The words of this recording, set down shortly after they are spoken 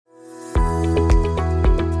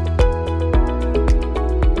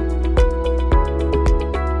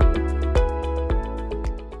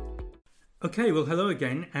Okay, well, hello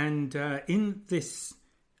again. And in this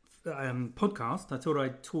podcast, I thought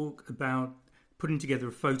I'd talk about putting together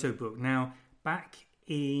a photo book. Now, back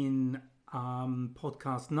in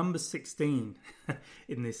podcast number 16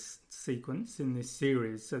 in this sequence, in this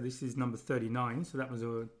series, so this is number 39, so that was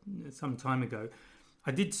some time ago,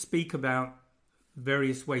 I did speak about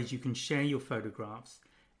various ways you can share your photographs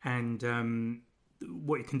and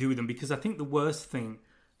what you can do with them, because I think the worst thing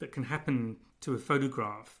that can happen to a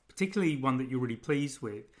photograph, particularly one that you're really pleased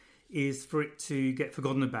with, is for it to get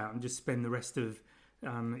forgotten about and just spend the rest of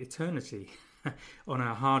eternity on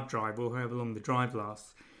a hard drive or however long the drive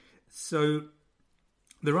lasts. So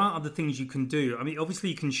there are other things you can do. I mean, obviously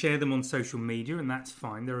you can share them on social media, and that's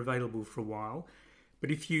fine. They're available for a while.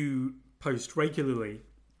 But if you post regularly,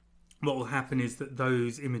 what will happen is that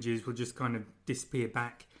those images will just kind of disappear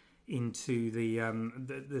back into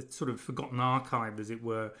the sort of forgotten archive, as it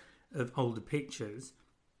were, of older pictures.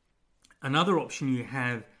 Another option you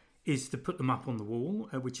have is to put them up on the wall,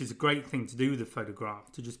 which is a great thing to do with a photograph,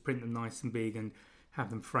 to just print them nice and big and have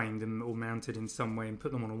them framed and or mounted in some way and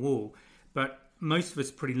put them on a wall. But most of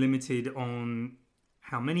us are pretty limited on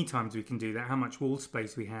how many times we can do that, how much wall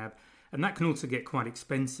space we have, and that can also get quite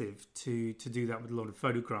expensive to do that with a lot of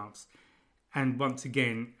photographs. And once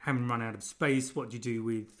again, having run out of space, what do you do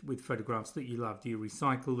with photographs that you love? Do you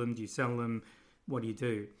recycle them? Do you sell them? What do you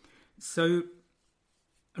do? So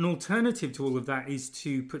an alternative to all of that is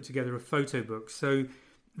to put together a photo book. So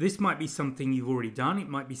this might be something you've already done. It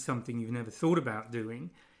might be something you've never thought about doing.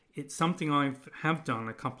 It's something I have done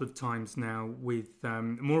a couple of times now with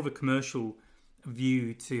more of a commercial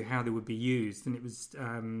view to how they would be used. And it was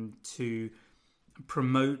to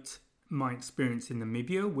promote my experience in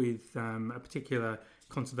Namibia with a particular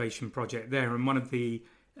conservation project there. And one of the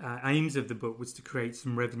aims of the book was to create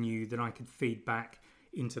some revenue that I could feed back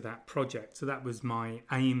into that project. So that was my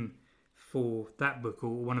aim for that book, or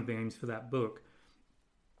one of the aims for that book.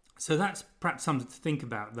 So that's perhaps something to think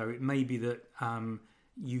about, though. It may be that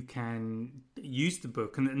you can use the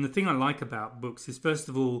book. And the thing I like about books is, first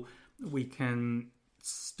of all, we can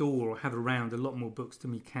store or have around a lot more books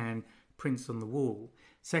than we can prints on the wall.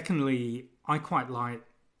 Secondly, I quite like,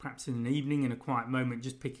 perhaps in an evening, in a quiet moment,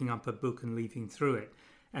 just picking up a book and leafing through it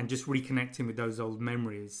and just reconnecting with those old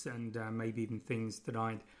memories and maybe even things that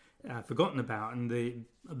I'd forgotten about, and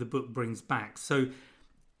the book brings back. So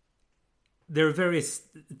there are various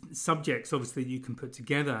subjects, obviously, that you can put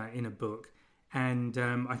together in a book, and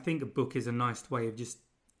I think a book is a nice way of just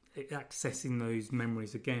accessing those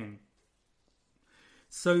memories again.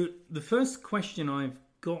 So the first question I've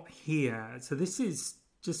got here, so this is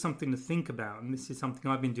just something to think about, and this is something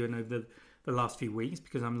I've been doing over the last few weeks,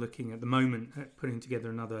 because I'm looking at the moment at putting together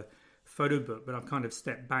another photo book, but I've kind of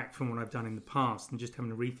stepped back from what I've done in the past and just having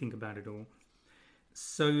to rethink about it all.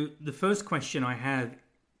 So the first question I have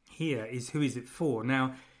here is, who is it for?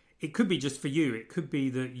 Now, it could be just for you. It could be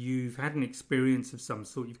that you've had an experience of some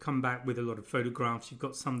sort. You've come back with a lot of photographs. You've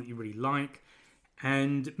got some that you really like,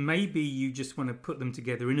 and maybe you just want to put them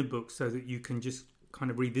together in a book so that you can just kind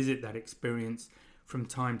of revisit that experience from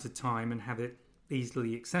time to time and have it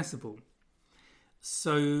easily accessible.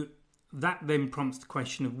 So that then prompts the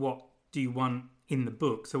question of, what do you want in the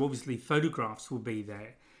book? So obviously photographs will be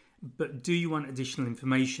there, but do you want additional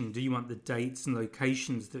information? Do you want the dates and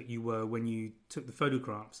locations that you were when you took the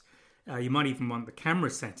photographs? You might even want the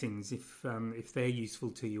camera settings if they're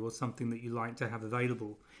useful to you, or something that you like to have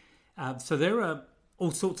available. So there are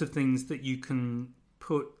all sorts of things that you can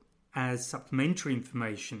put as supplementary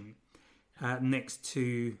information next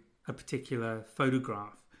to a particular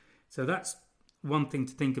photograph. So that's one thing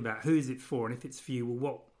to think about. Who is it for? And if it's for you, well,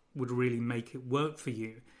 what would really make it work for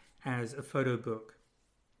you as a photo book?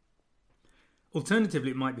 Alternatively,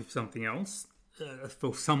 it might be for something else,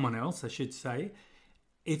 for someone else, I should say.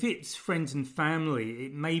 If it's friends and family,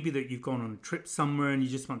 it may be that you've gone on a trip somewhere and you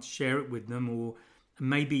just want to share it with them, or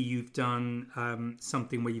maybe you've done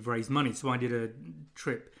something where you've raised money. So I did a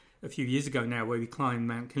trip a few years ago now where we climbed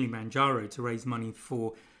Mount Kilimanjaro to raise money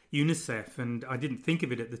for UNICEF, and I didn't think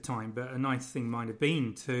of it at the time, but a nice thing might have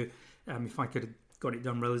been to, if I could have got it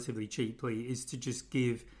done relatively cheaply, is to just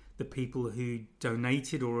give the people who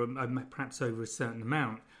donated, or perhaps over a certain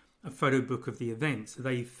amount, a photo book of the event, so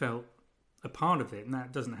they felt a part of it. And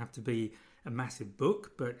that doesn't have to be a massive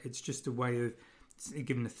book, but it's just a way of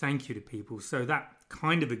giving a thank you to people. So that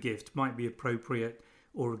kind of a gift might be appropriate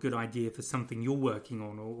or a good idea for something you're working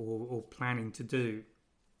on or planning to do.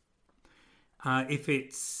 If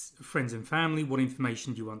it's friends and family, what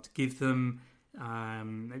information do you want to give them?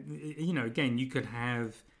 Again, you could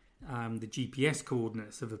have the GPS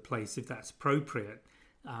coordinates of a place if that's appropriate.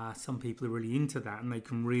 Some people are really into that, and they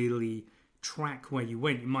can really track where you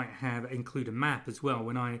went, you might include a map as well.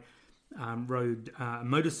 When I rode a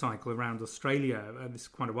motorcycle around Australia, this is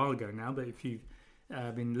quite a while ago now, but if you've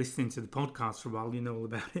been listening to the podcast for a while, you know all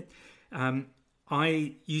about it.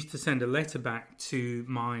 I used to send a letter back to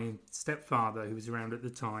my stepfather, who was around at the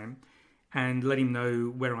time, and let him know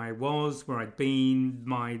where I was, where I'd been,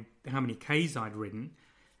 how many Ks I'd ridden.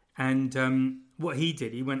 And what he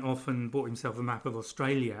did, he went off and bought himself a map of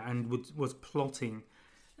Australia and was plotting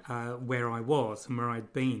where I was and where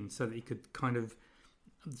I'd been, so that he could kind of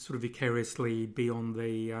sort of vicariously be on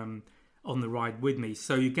the ride with me.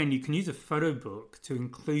 So again, you can use a photo book to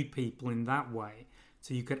include people in that way.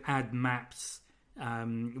 So you could add maps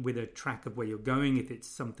with a track of where you're going, if it's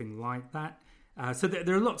something like that. So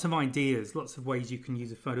there are lots of ideas, lots of ways you can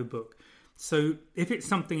use a photo book. So if it's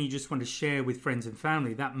something you just want to share with friends and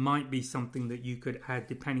family, that might be something that you could add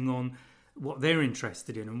depending on what they're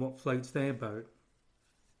interested in and what floats their boat.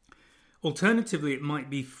 Alternatively, it might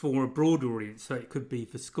be for a broad audience. So it could be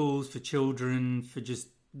for schools, for children, for just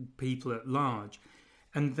people at large.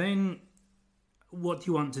 And then what do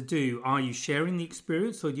you want to do? Are you sharing the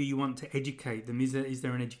experience, or do you want to educate them? Is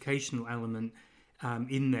there an educational element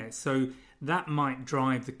in there? So that might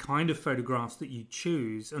drive the kind of photographs that you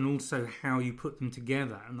choose, and also how you put them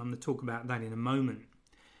together. And I'm going to talk about that in a moment.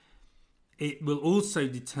 It will also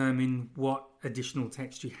determine what additional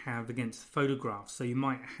text you have against the photographs. So you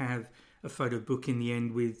might have a photo book in the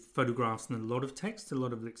end with photographs and a lot of text, a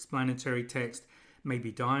lot of explanatory text,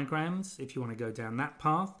 maybe diagrams if you want to go down that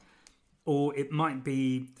path. Or it might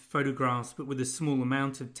be photographs but with a small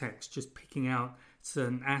amount of text, just picking out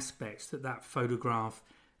certain aspects that photograph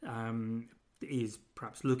is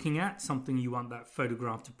perhaps looking at, something you want that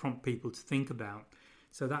photograph to prompt people to think about.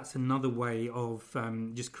 So that's another way of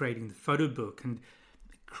just creating the photo book and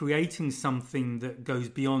creating something that goes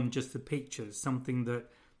beyond just the pictures, something that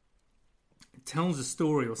tells a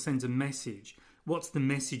story or sends a message. What's the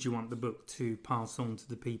message you want the book to pass on to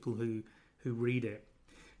the people who read it?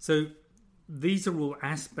 So these are all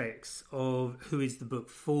aspects of who is the book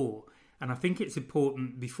for. And I think it's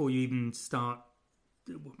important before you even start,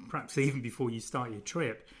 perhaps even before you start your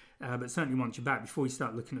trip, but certainly once you're back, before you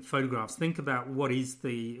start looking at photographs, think about what is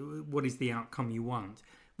the outcome you want.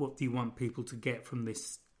 What do you want people to get from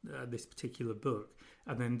this particular book?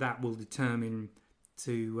 And then that will determine,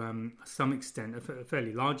 to some extent, a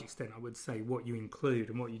fairly large extent, I would say, what you include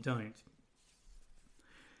and what you don't.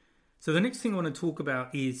 So the next thing I want to talk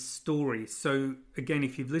about is stories. So again,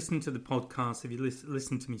 if you've listened to the podcast, if you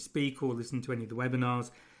listened to me speak or listened to any of the webinars,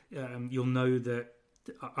 you'll know that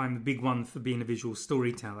I'm a big one for being a visual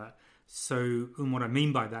storyteller. So, and what I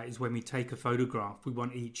mean by that is when we take a photograph, we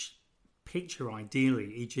want each picture,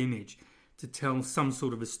 ideally, each image, to tell some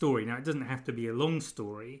sort of a story. Now, it doesn't have to be a long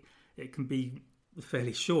story. It can be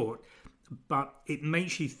fairly short, but it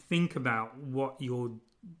makes you think about what you're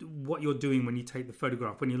doing when you take the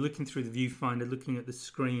photograph, when you're looking through the viewfinder, looking at the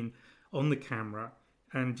screen on the camera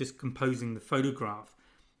and just composing the photograph.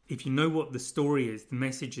 If you know what the story is, the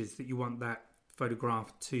message is that you want that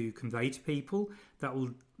photograph to convey to people, that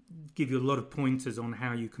will give you a lot of pointers on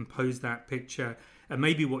how you compose that picture and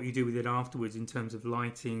maybe what you do with it afterwards in terms of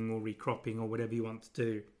lighting or recropping or whatever you want to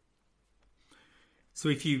do. So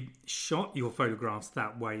if you shot your photographs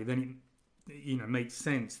that way, then it makes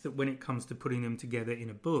sense that when it comes to putting them together in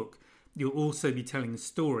a book, you'll also be telling a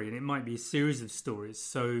story, and it might be a series of stories.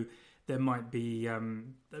 So there might be,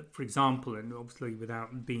 for example, and obviously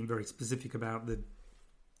without being very specific about the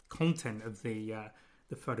content of the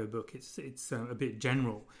photo book, it's a bit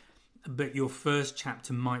general, but your first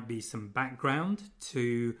chapter might be some background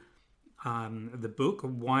to the book,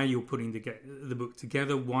 why you're putting the book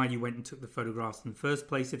together, why you went and took the photographs in the first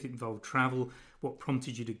place, if it involved travel, what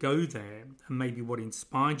prompted you to go there, and maybe what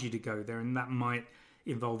inspired you to go there. And that might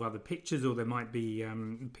involve other pictures, or there might be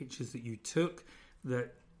pictures that you took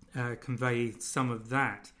that convey some of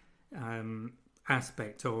that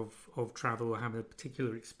aspect of travel or having a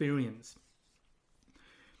particular experience.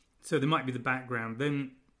 So there might be the background.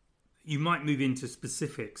 Then you might move into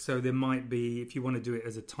specifics. So there might be, if you want to do it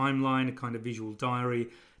as a timeline, a kind of visual diary,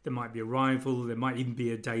 there might be arrival, there might even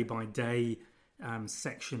be a day-by-day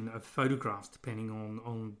section of photographs, depending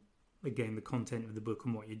on, again, the content of the book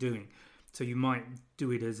and what you're doing. So you might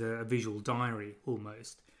do it as a visual diary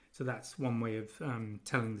almost. So that's one way of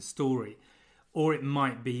telling the story. Or it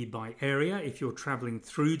might be by area, if you're traveling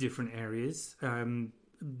through different areas,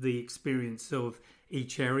 the experience of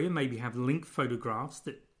each area, maybe have link photographs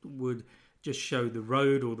that would just show the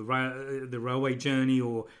road or the railway journey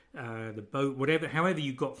or the boat, however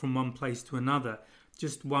you got from one place to another,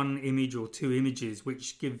 just one image or two images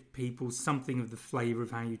which give people something of the flavour of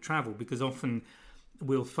how you travel, because often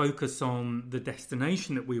we'll focus on the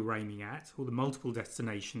destination that we were aiming at, or the multiple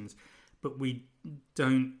destinations, but we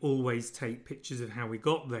don't always take pictures of how we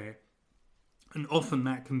got there. And often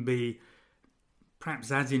that can be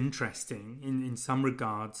perhaps as interesting in some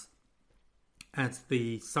regards as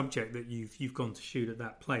the subject that you've gone to shoot at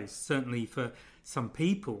that place. Certainly for some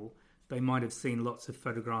people, they might have seen lots of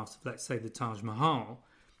photographs of, let's say, the Taj Mahal,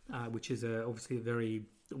 which is obviously a very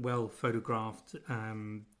well photographed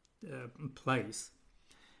place.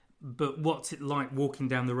 But what's it like walking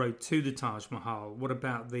down the road to the Taj Mahal? What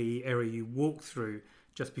about the area you walk through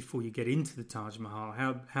just before you get into the Taj Mahal?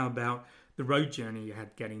 How about the road journey you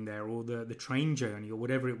had getting there, or the train journey, or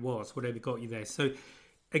whatever it was, whatever got you there? So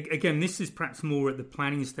again, this is perhaps more at the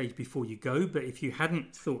planning stage before you go, but if you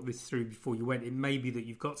hadn't thought this through before you went, it may be that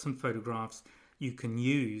you've got some photographs you can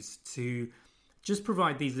use to just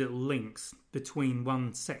provide these little links between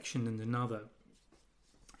one section and another.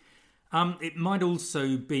 It might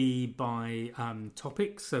also be by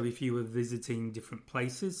topics. So if you were visiting different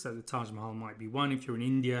places, so the Taj Mahal might be one. If you're in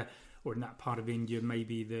India or in that part of India,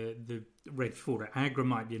 maybe the Red Fort at Agra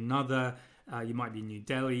might be another. You might be in New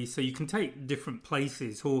Delhi. So you can take different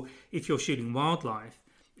places. Or if you're shooting wildlife,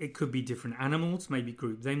 it could be different animals, maybe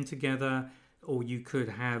group them together. Or you could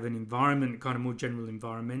have an environment, kind of more general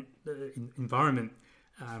environment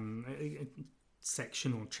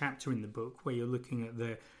section or chapter in the book where you're looking at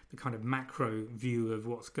the kind of macro view of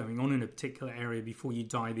what's going on in a particular area before you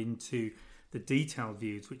dive into the detailed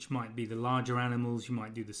views, which might be the larger animals, you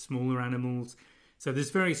might do the smaller animals. So there's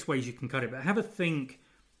various ways you can cut it, but have a think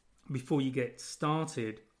before you get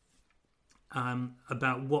started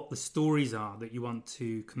about what the stories are that you want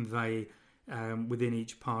to convey within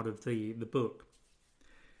each part of the book.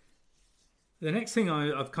 The next thing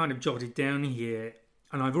I've kind of jotted down here,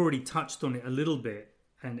 and I've already touched on it a little bit,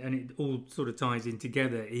 and it all sort of ties in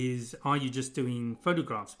together, is, are you just doing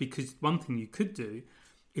photographs? Because one thing you could do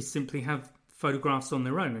is simply have photographs on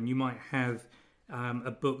their own, and you might have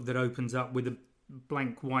a book that opens up with a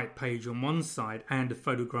blank white page on one side and a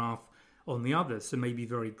photograph on the other. So maybe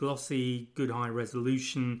very glossy, good high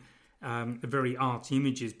resolution, very arty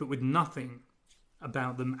images, but with nothing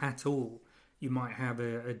about them at all. You might have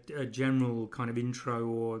a general kind of intro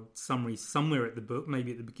or summary somewhere at the book,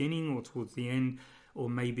 maybe at the beginning or towards the end, or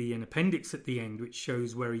maybe an appendix at the end which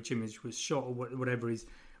shows where each image was shot, or whatever is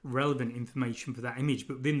relevant information for that image.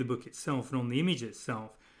 But within the book itself and on the image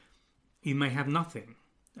itself, you may have nothing.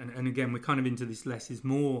 And again, we're kind of into this less is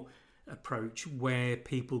more approach, where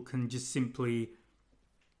people can just simply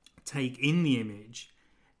take in the image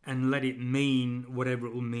and let it mean whatever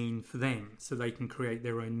it will mean for them, so they can create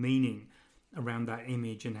their own meaning around that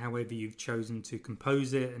image and however you've chosen to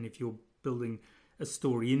compose it. And if you're building a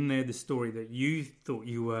story in there, the story that you thought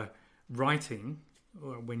you were writing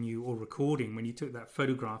or recording when you took that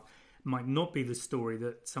photograph might not be the story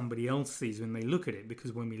that somebody else sees when they look at it,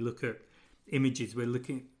 because when we look at images, we're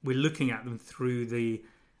looking at them through the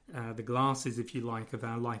glasses, if you like, of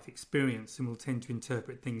our life experience, and we'll tend to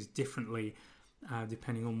interpret things differently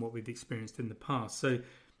depending on what we've experienced in the past. So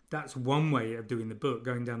that's one way of doing the book,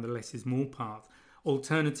 going down the less is more path.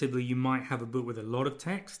 Alternatively, you might have a book with a lot of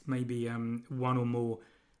text, maybe one or more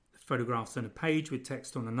photographs on a page with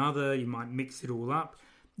text on another. You might mix it all up.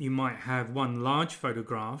 You might have one large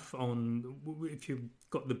photograph on, if you've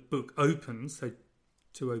got the book open, so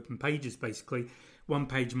two open pages basically. One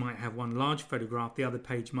page might have one large photograph, the other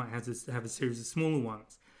page might have a series of smaller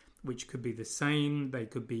ones, which could be the same, they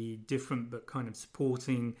could be different but kind of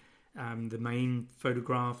supporting the main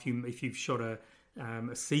photograph. If you've shot a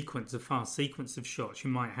fast sequence of shots, you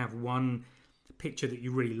might have one picture that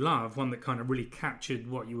you really love, one that kind of really captured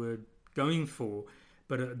what you were going for,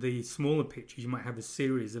 but the smaller pictures you might have a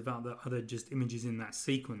series of other just images in that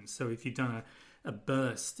sequence. So if you've done a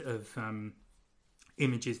burst of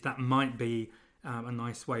images, that might be a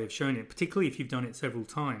nice way of showing it, particularly if you've done it several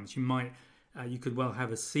times. You could well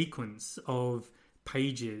have a sequence of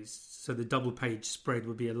pages, so the double page spread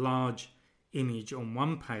would be a large image on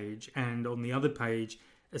one page, and on the other page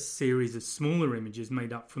a series of smaller images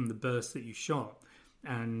made up from the burst that you shot.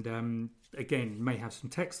 And again, you may have some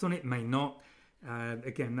text on it, may not.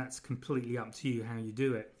 Again, that's completely up to you how you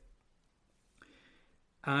do it.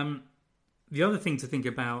 The other thing to think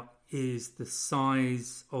about is the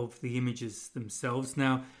size of the images themselves.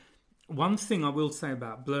 Now, one thing I will say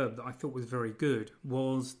about Blurb that I thought was very good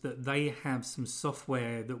was that they have some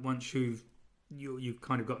software that once you've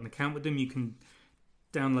kind of got an account with them, you can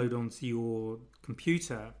download onto your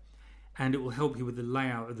computer, and it will help you with the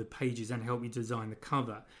layout of the pages and help you design the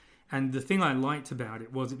cover. And the thing I liked about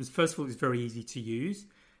it was first of all, it was very easy to use.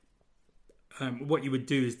 What you would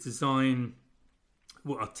do is design,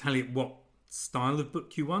 well, I'll tell you what style of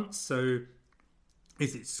book you want. So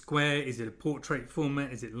is it square? Is it a portrait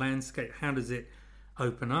format? Is it landscape? How does it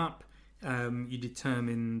open up? You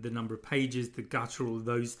determine the number of pages, the gutter, all of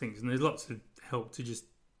those things. And there's lots of help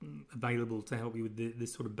available to help you with the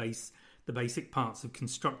sort of the basic parts of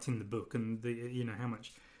constructing the book, and how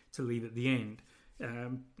much to leave at the end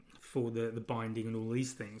for the binding and all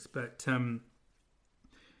these things. But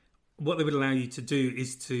what they would allow you to do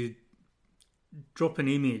is to drop an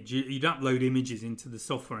image. You'd upload images into the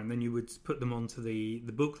software, and then you would put them onto the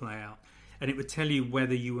book layout, and it would tell you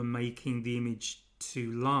whether you were making the image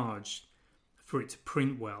too large for it to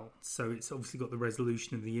print well. So it's obviously got the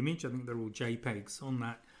resolution of the image. I think they're all JPEGs on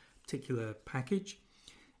that particular package.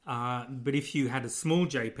 But if you had a small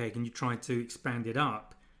JPEG and you tried to expand it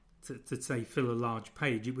up to say fill a large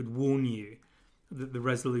page, it would warn you that the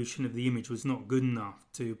resolution of the image was not good enough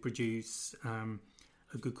to produce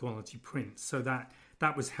a good quality print. So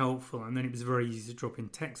that was helpful. And then it was very easy to drop in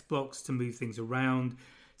text blocks to move things around.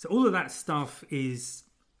 So all of that stuff is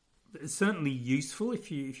certainly useful if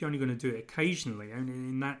you're only going to do it occasionally. And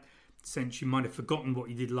in that sense, you might have forgotten what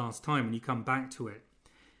you did last time when you come back to it.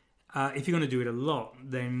 If you're going to do it a lot,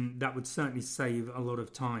 then that would certainly save a lot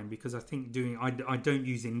of time, because I think I don't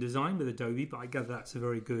use InDesign with Adobe, but I gather that's a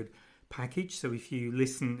very good package. So if you're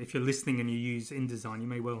listening and you use InDesign, you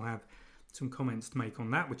may well have some comments to make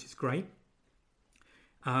on that, which is great.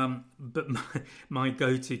 But my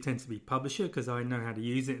go-to tends to be Publisher, because I know how to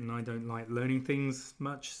use it and I don't like learning things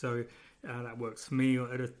much. So that works for me.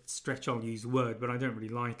 At a stretch, I'll use Word, but I don't really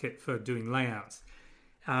like it for doing layouts.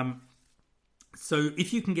 So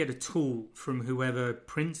if you can get a tool from whoever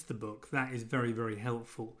prints the book, that is very, very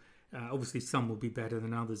helpful. Obviously, some will be better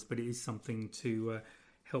than others, but it is something to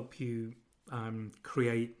help you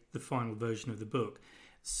create the final version of the book.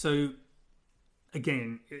 So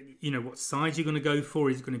again, what size you're going to go for.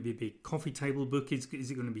 Is it going to be a big coffee table book? Is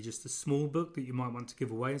it going to be just a small book that you might want to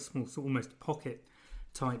give away, a small, almost pocket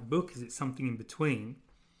type book? Is it something in between?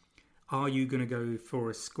 Are you going to go for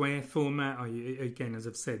a square format? Are you, again, as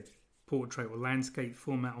I've said, portrait or landscape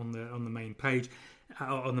format on the main page,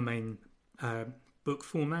 on the main book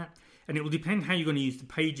format? And it will depend how you're going to use the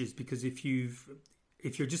pages, because if you're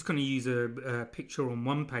just going to use a picture on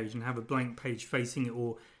one page and have a blank page facing it,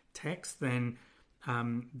 or text, then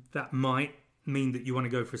that might mean that you want to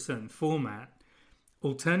go for a certain format.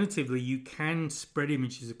 Alternatively, you can spread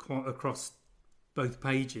images across both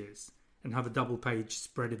pages and have a double page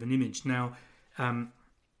spread of an image. Now,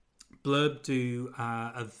 Blurb do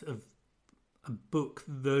a book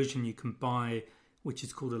version you can buy, which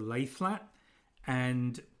is called a lay flat,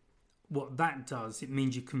 and what that does, it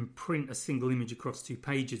means you can print a single image across two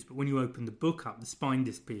pages, but when you open the book up, the spine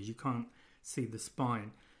disappears. You can't see the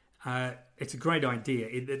spine. It's a great idea.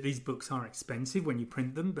 These books are expensive when you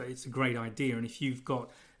print them, but it's a great idea. And if you've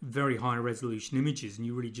got very high resolution images and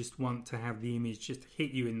you really just want to have the image just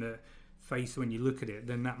hit you in the face when you look at it,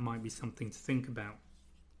 then that might be something to think about.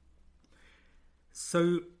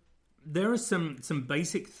 So there are some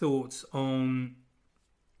basic thoughts on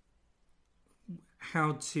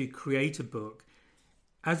how to create a book.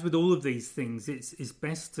 As with all of these things, it's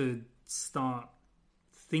best to start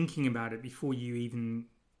thinking about it before you even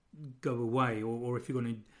go away, or if you're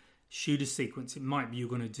going to shoot a sequence, it might be you're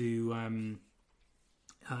going to do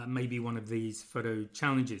maybe one of these photo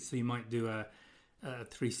challenges. So you might do a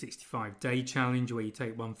 365 day challenge where you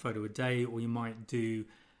take one photo a day, or you might do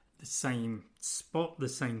the same spot, the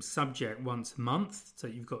same subject once a month. So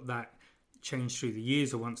you've got that change through the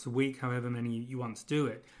years, or once a week, however many you want to do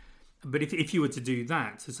it. But if you were to do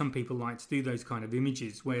that, so some people like to do those kind of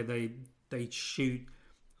images where they shoot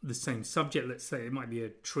the same subject. Let's say it might be a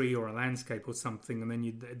tree or a landscape or something, and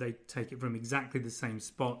then they take it from exactly the same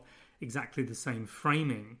spot, exactly the same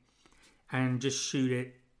framing, and just shoot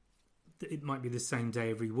it. It might be the same day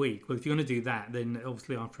every week. Well, if you're going to do that, then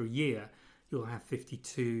obviously after a year you'll have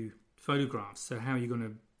 52 photographs. So how are you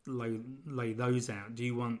going to lay those out? Do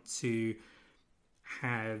you want to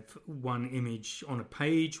have one image on a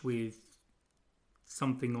page with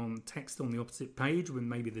something on text on the opposite page with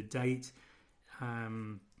maybe the date?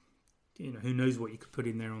 Who knows what you could put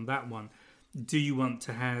in there on that one. Do you want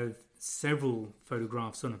to have several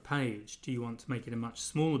photographs on a page? Do you want to make it a much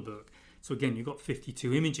smaller book? So again, you've got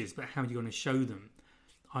 52 images, but how are you going to show them?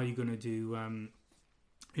 Are you going to do,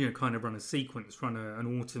 kind of run a sequence, run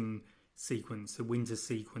an autumn sequence, a winter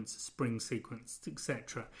sequence, a spring sequence,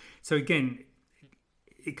 etc.? So again,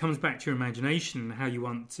 it comes back to your imagination and how you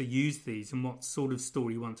want to use these and what sort of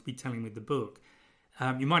story you want to be telling with the book.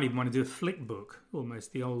 You might even want to do a flick book,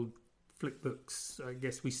 almost the old flick books I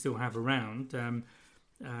guess we still have around,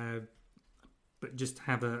 but just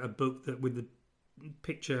have a book that with the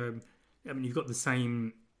picture, I mean, you've got the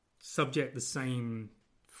same subject, the same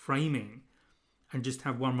framing, and just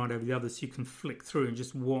have one right over the other, so you can flick through and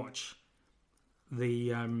just watch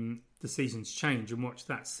the seasons change and watch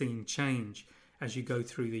that scene change as you go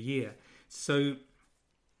through the year. So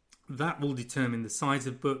that will determine the size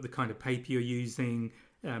of book, the kind of paper you're using,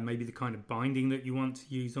 maybe the kind of binding that you want to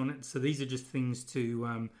use on it. So these are just things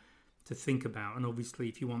to think about. And obviously,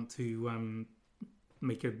 if you want to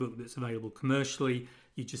make a book that's available commercially,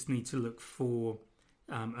 you just need to look for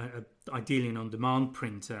ideally an on-demand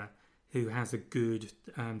printer who has a good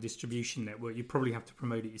distribution network. You probably have to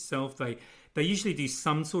promote it yourself. They usually do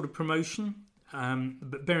some sort of promotion,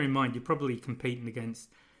 but bear in mind you're probably competing against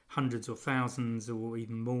hundreds or thousands or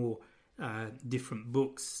even more different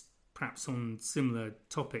books, perhaps on similar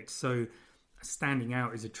topics. So standing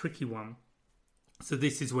out is a tricky one. So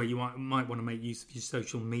this is where you might want to make use of your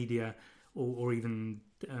social media or even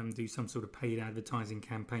do some sort of paid advertising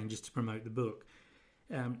campaign just to promote the book.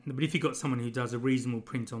 But if you've got someone who does a reasonable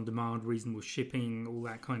print on demand, reasonable shipping, all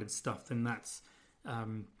that kind of stuff, then that's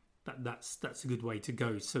a good way to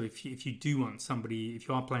go. So if you do want somebody, if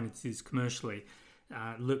you are planning to do this commercially,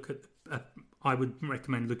 look at. I would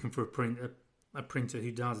recommend looking for a printer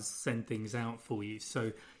who does send things out for you.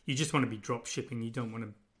 So you just want to be drop shipping. You don't want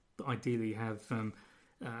to ideally have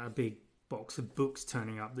a big box of books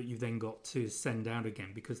turning up that you've then got to send out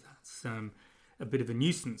again, because that's a bit of a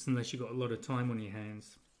nuisance unless you've got a lot of time on your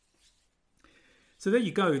hands. So there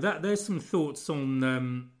you go. There's some thoughts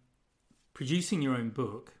on producing your own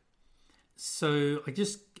book. So I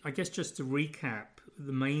guess just to recap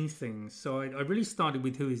the main things. So I really started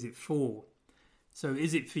with who is it for? So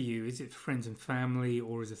is it for you? Is it for friends and family,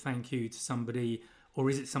 or as a thank you to somebody, or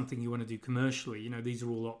is it something you want to do commercially? You know, these are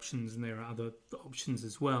all options, and there are other options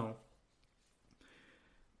as well.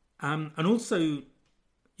 And also,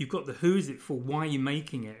 you've got the who is it for, why are you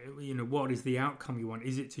making it? You know, what is the outcome you want?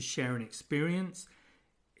 Is it to share an experience?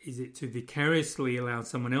 Is it to vicariously allow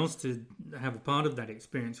someone else to have a part of that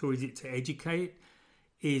experience? Or is it to educate?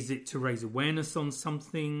 Is it to raise awareness on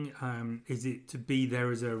something? Is it to be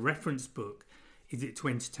there as a reference book? Is it to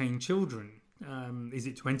entertain children? Is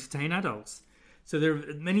it to entertain adults? So there are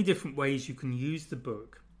many different ways you can use the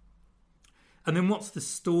book. And then what's the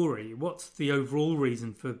story? What's the overall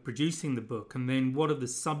reason for producing the book? And then what are the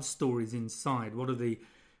sub-stories inside? What are the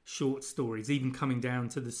short stories, even coming down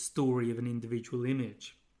to the story of an individual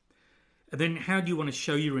image? And then how do you want to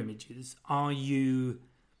show your images? Are you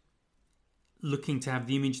looking to have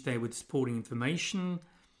the image there with supporting information?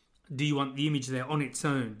 Do you want the image there on its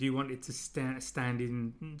own? Do you want it to stand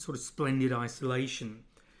in sort of splendid isolation?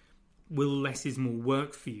 Will less is more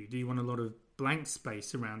work for you? Do you want a lot of blank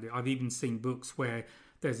space around it? I've even seen books where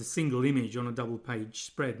there's a single image on a double page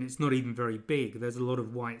spread and it's not even very big. There's a lot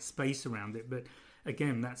of white space around it. But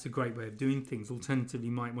again, that's a great way of doing things. Alternatively,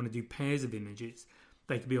 you might want to do pairs of images.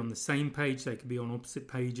 They could be on the same page. They could be on opposite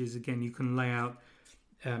pages. Again, you can lay out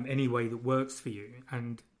any way that works for you.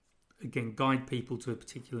 And again, guide people to a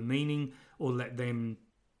particular meaning or let them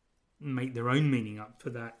make their own meaning up for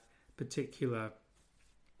that particular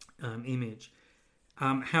image.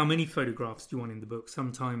 How many photographs do you want in the book?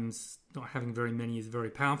 Sometimes not having very many is a very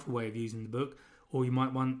powerful way of using the book, or you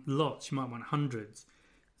might want lots, you might want hundreds.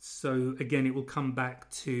 So again, it will come back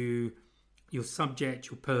to your subject,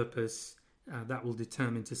 your purpose. That will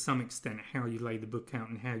determine to some extent how you lay the book out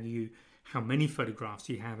and how many photographs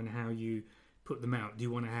you have and how you put them out. Do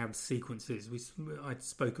you want to have sequences? I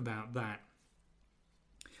spoke about that.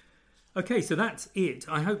 Okay, so that's it.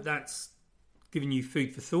 I hope that's given you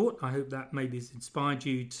food for thought. I hope that maybe has inspired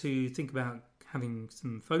you to think about having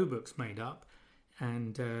some photo books made up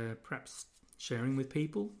and perhaps sharing with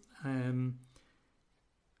people.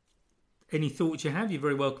 Any thoughts you have, you're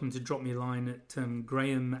very welcome to drop me a line at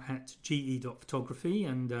graham@ge.photography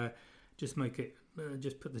and just make it,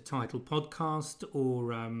 just put the title podcast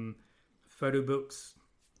or photo books,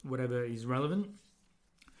 whatever is relevant.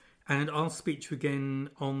 And I'll speak to you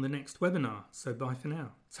again on the next webinar. So bye for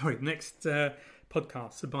now. Sorry, next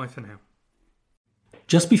podcast. So bye for now.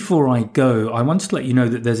 Just before I go, I want to let you know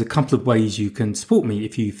that there's a couple of ways you can support me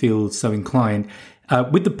if you feel so inclined.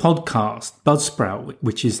 With the podcast, Buzzsprout,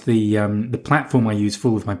 which is the platform I use for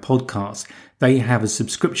all of my podcasts, they have a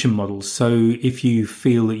subscription model. So if you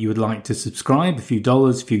feel that you would like to subscribe, a few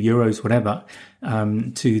dollars, a few euros, whatever,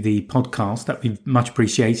 to the podcast, that'd be much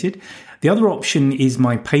appreciated. The other option is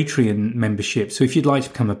my Patreon membership. So if you'd like to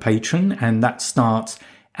become a patron, and that starts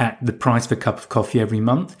at the price of a cup of coffee every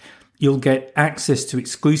month, you'll get access to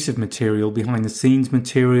exclusive material, behind the scenes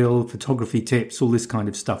material, photography tips, all this kind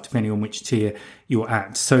of stuff, depending on which tier you're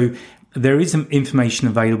at. So there is some information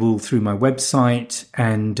available through my website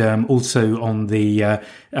and also on the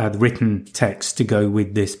written text to go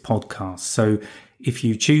with this podcast. So if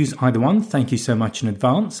you choose either one, thank you so much in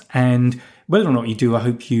advance. And whether or not you do, I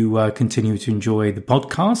hope you continue to enjoy the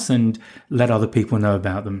podcasts and let other people know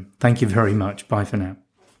about them. Thank you very much. Bye for now.